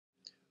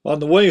On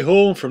the way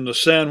home from the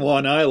San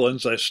Juan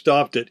Islands, I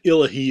stopped at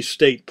Illahee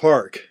State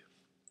Park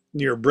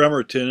near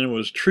Bremerton and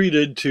was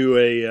treated to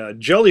a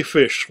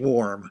jellyfish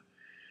swarm.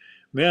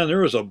 Man,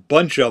 there was a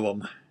bunch of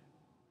them.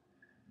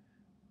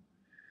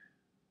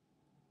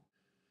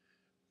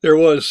 There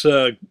was,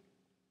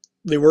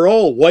 they were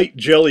all white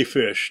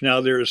jellyfish.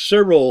 Now there's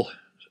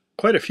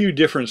quite a few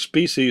different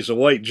species of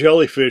white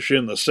jellyfish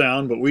in the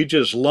Sound, but we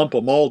just lump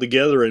them all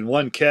together in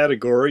one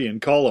category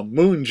and call them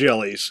moon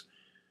jellies.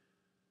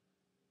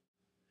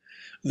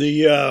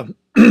 The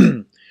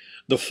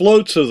the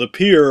floats of the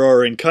pier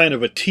are in kind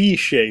of a T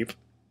shape,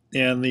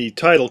 and the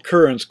tidal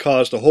currents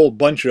caused a whole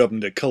bunch of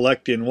them to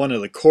collect in one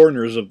of the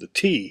corners of the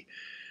T.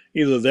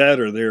 Either that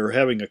or they're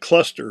having a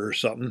cluster or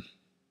something.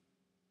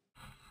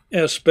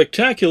 As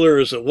spectacular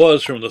as it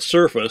was from the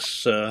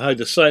surface, I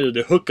decided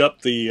to hook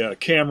up the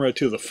camera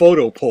to the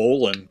photo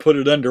pole and put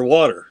it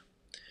underwater.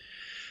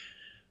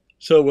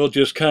 So we'll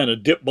just kind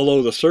of dip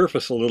below the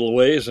surface a little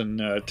ways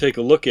and take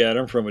a look at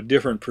them from a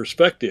different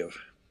perspective.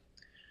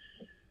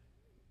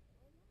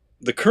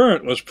 The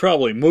current was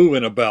probably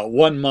moving about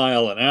 1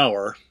 mile an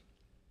hour,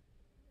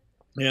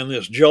 and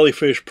this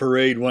jellyfish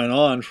parade went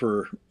on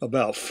for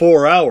about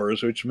 4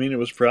 hours, which means it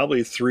was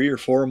probably 3 or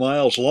 4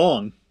 miles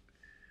long.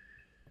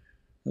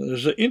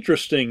 There's an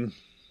interesting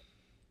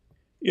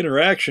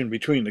interaction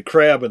between the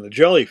crab and the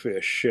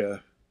jellyfish.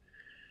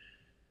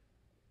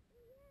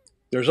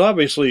 There's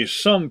obviously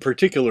some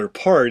particular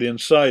part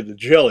inside the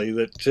jelly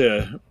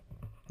that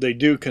they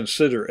do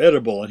consider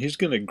edible, and he's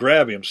going to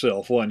grab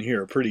himself one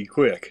here pretty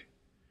quick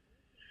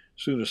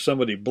as soon as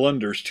somebody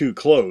blunders too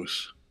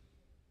close.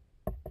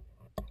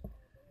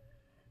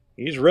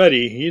 He's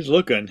ready. He's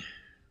looking.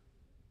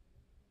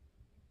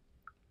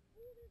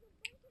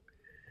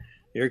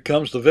 Here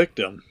comes the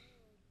victim.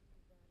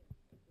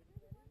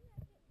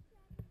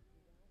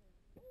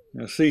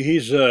 Now see,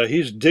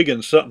 he's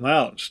digging something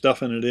out and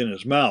stuffing it in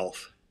his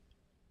mouth.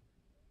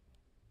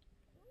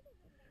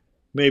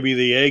 Maybe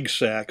the egg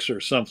sacs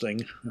or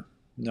something.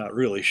 Not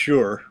really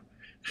sure.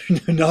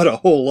 Not a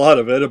whole lot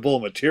of edible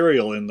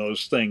material in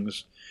those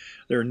things.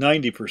 They're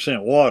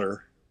 90%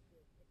 water.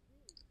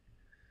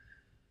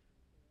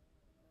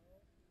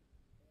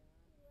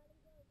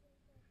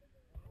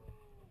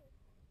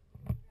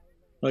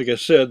 Like I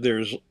said,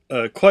 there's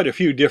quite a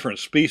few different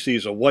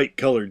species of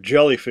white-colored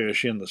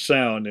jellyfish in the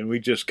Sound, and we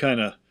just kind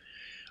of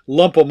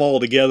lump them all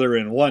together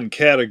in one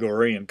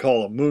category and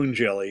call them moon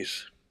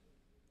jellies.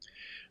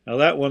 Now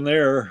that one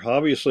there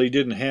obviously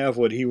didn't have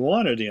what he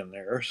wanted in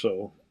there,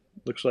 so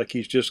looks like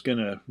he's just going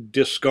to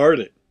discard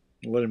it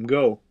and let him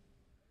go.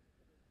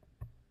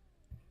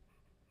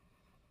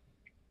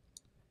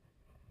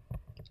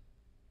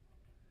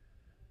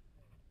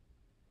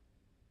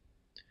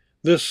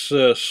 This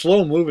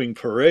slow-moving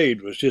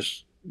parade was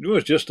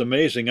just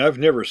amazing. I've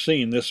never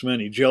seen this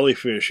many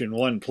jellyfish in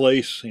one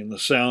place in the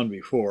Sound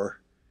before.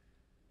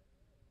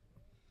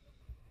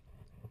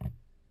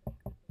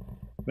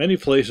 Many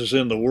places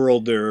in the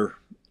world they're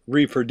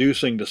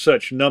reproducing to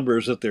such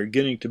numbers that they're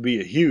getting to be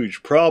a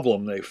huge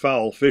problem. They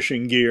foul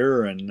fishing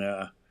gear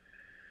and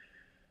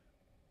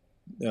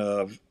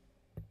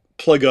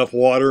plug up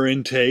water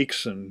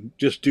intakes and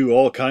just do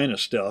all kind of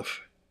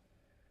stuff.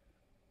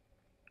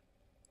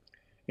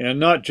 And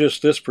not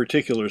just this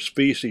particular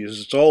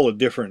species, it's all the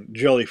different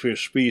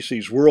jellyfish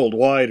species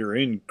worldwide are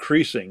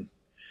increasing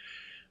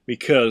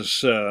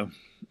because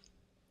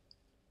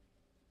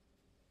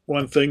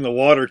one thing, the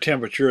water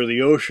temperature of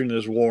the ocean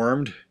is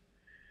warmed,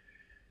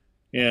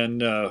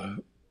 and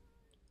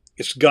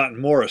it's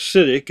gotten more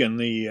acidic, and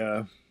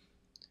the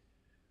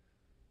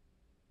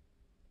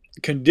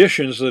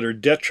conditions that are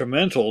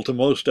detrimental to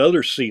most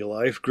other sea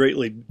life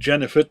greatly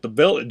benefit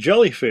the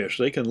jellyfish.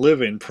 They can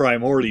live in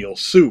primordial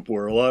soup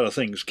where a lot of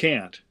things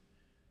can't.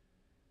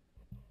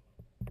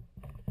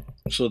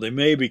 So they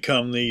may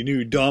become the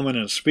new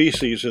dominant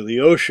species of the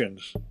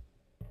oceans.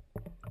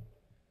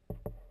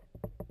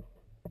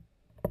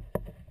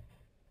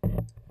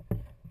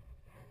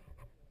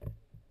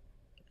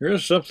 There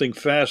is something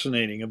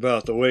fascinating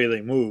about the way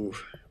they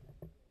move.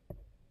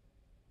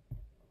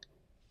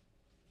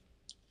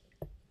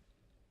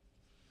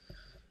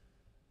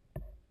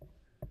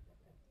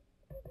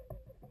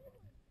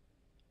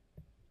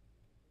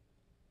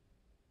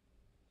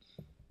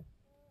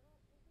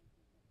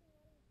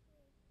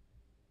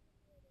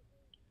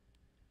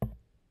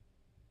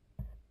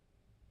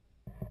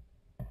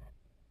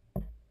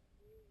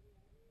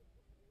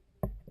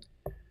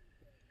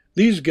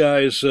 These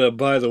guys,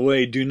 by the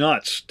way, do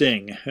not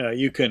sting.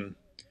 You can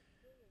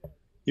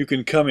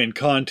come in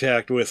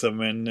contact with them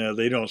and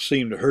they don't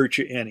seem to hurt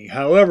you any.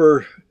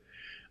 However,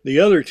 the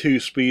other two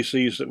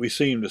species that we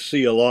seem to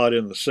see a lot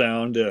in the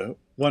Sound,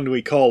 one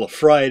we call a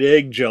fried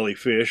egg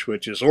jellyfish,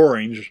 which is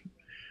orange,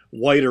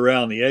 white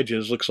around the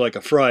edges, looks like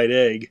a fried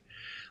egg.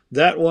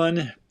 That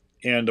one,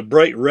 and a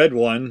bright red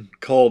one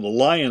called the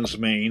lion's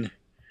mane.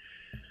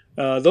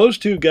 Those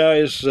two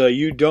guys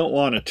you don't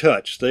want to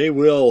touch. They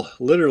will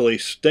literally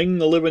sting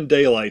the living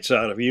daylights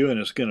out of you, and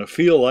it's going to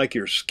feel like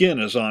your skin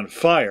is on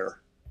fire.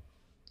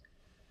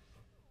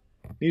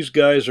 These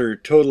guys are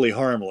totally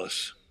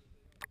harmless.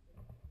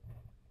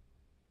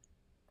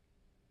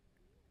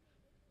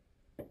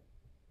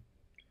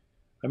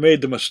 I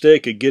made the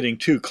mistake of getting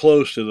too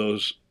close to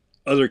those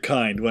other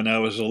kind when I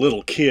was a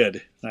little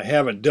kid. I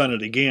haven't done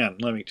it again,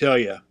 let me tell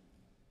you.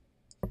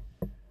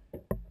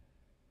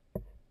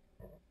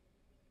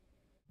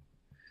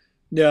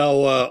 Now,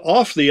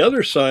 off the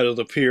other side of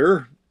the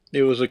pier,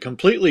 it was a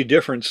completely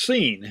different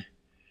scene.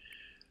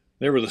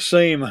 There were the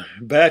same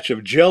batch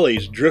of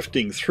jellies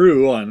drifting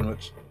through on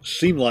what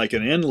seemed like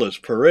an endless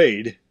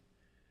parade.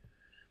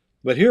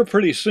 But here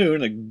pretty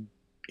soon,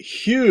 a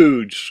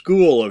huge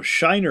school of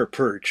shiner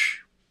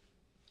perch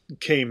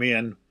came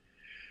in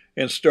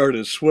and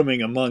started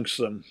swimming amongst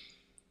them.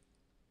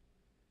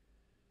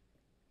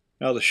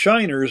 Now the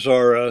shiners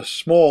are a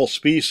small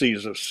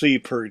species of sea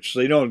perch.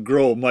 They don't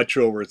grow much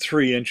over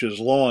 3 inches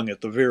long at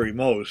the very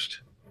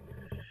most.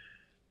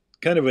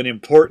 Kind of an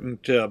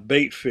important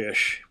bait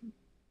fish.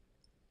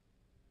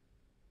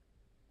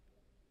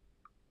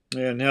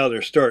 And now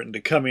they're starting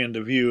to come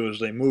into view as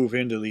they move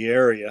into the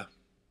area.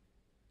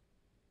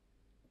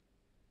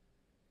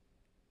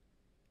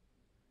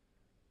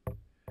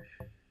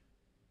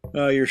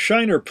 Your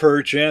shiner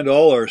perch and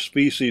all our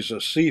species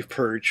of sea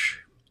perch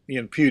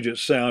in Puget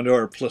Sound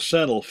are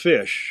placental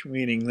fish,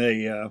 meaning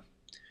they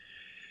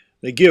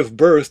give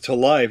birth to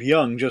live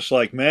young just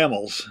like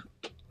mammals.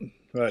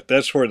 But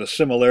that's where the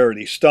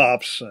similarity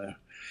stops.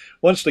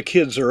 Once the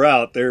kids are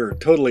out, they're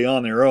totally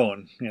on their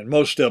own, and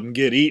most of them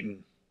get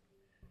eaten.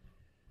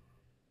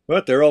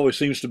 But there always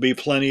seems to be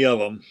plenty of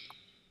them.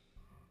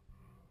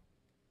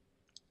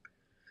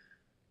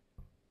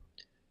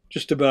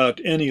 Just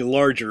about any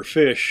larger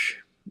fish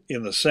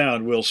in the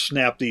Sound will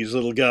snap these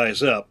little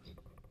guys up.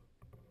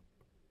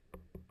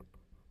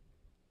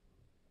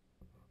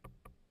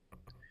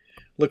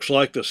 Looks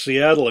like the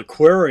Seattle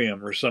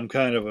Aquarium or some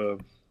kind of a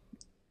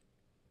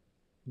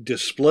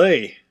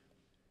display.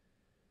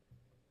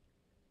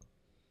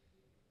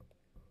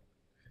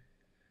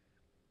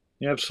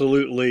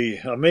 Absolutely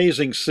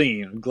amazing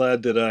scene. I'm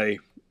glad that I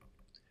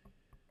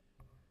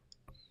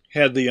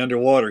had the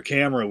underwater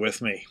camera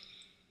with me.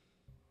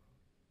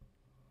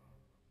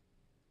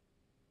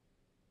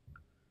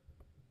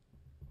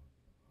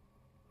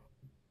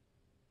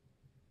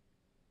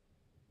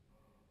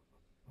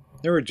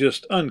 There were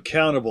just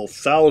uncountable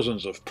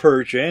thousands of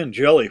perch and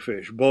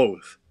jellyfish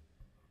both.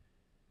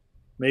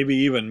 Maybe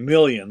even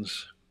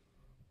millions.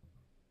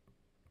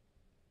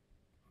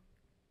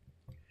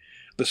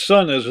 The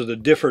sun is at a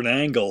different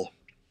angle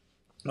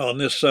on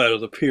this side of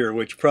the pier,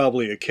 which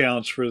probably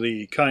accounts for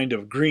the kind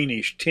of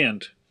greenish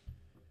tint.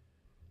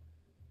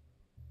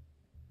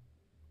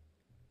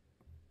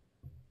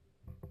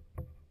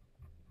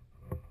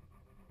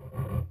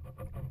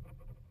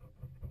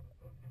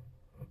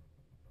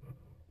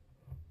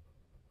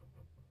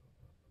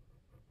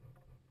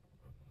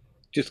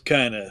 Just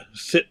kind of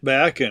sit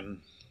back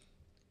and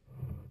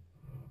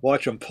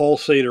watch them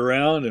pulsate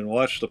around and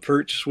watch the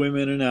perch swim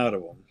in and out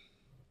of them.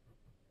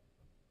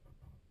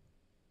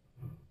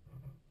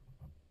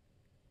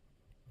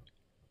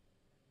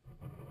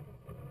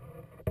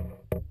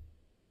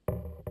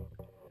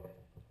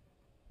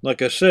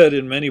 Like I said,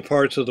 in many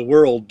parts of the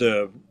world,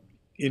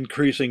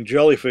 increasing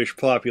jellyfish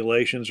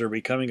populations are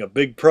becoming a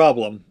big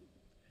problem.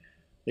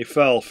 They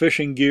foul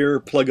fishing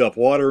gear, plug up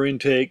water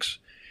intakes,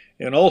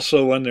 and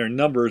also when their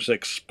numbers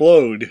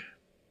explode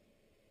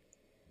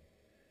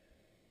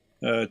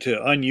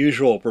to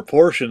unusual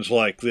proportions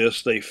like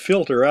this, they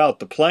filter out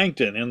the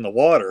plankton in the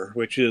water,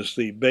 which is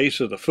the base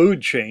of the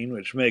food chain,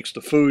 which makes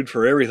the food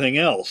for everything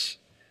else.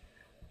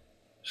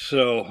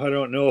 So I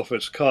don't know if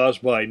it's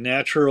caused by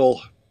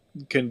natural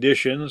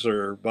conditions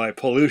or by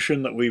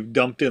pollution that we've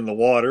dumped in the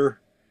water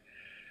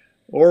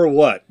or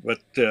what, but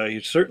you're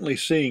certainly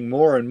seeing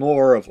more and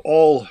more of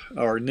all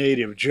our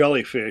native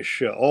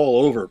jellyfish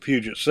all over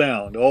Puget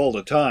Sound all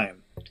the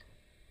time.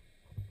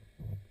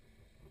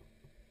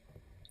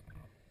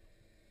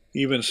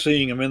 Even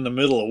seeing them in the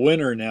middle of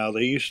winter now.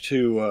 They used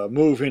to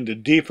move into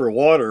deeper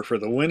water for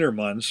the winter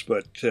months,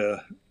 but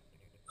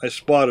I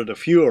spotted a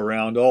few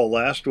around all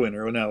last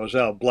winter when I was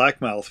out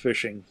blackmouth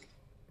fishing.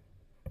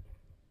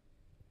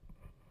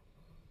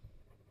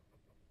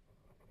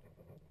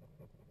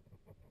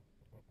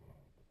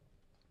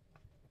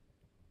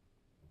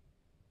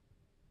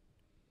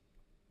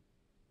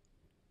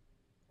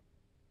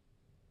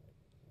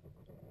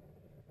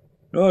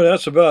 Oh,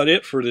 that's about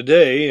it for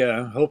today.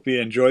 I hope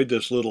you enjoyed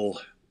this little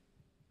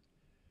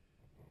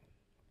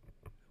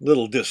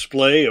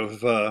display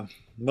of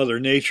Mother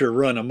Nature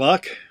run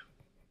amok.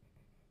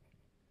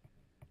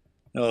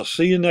 I'll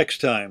see you next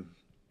time.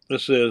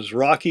 This is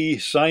Rocky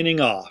signing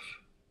off.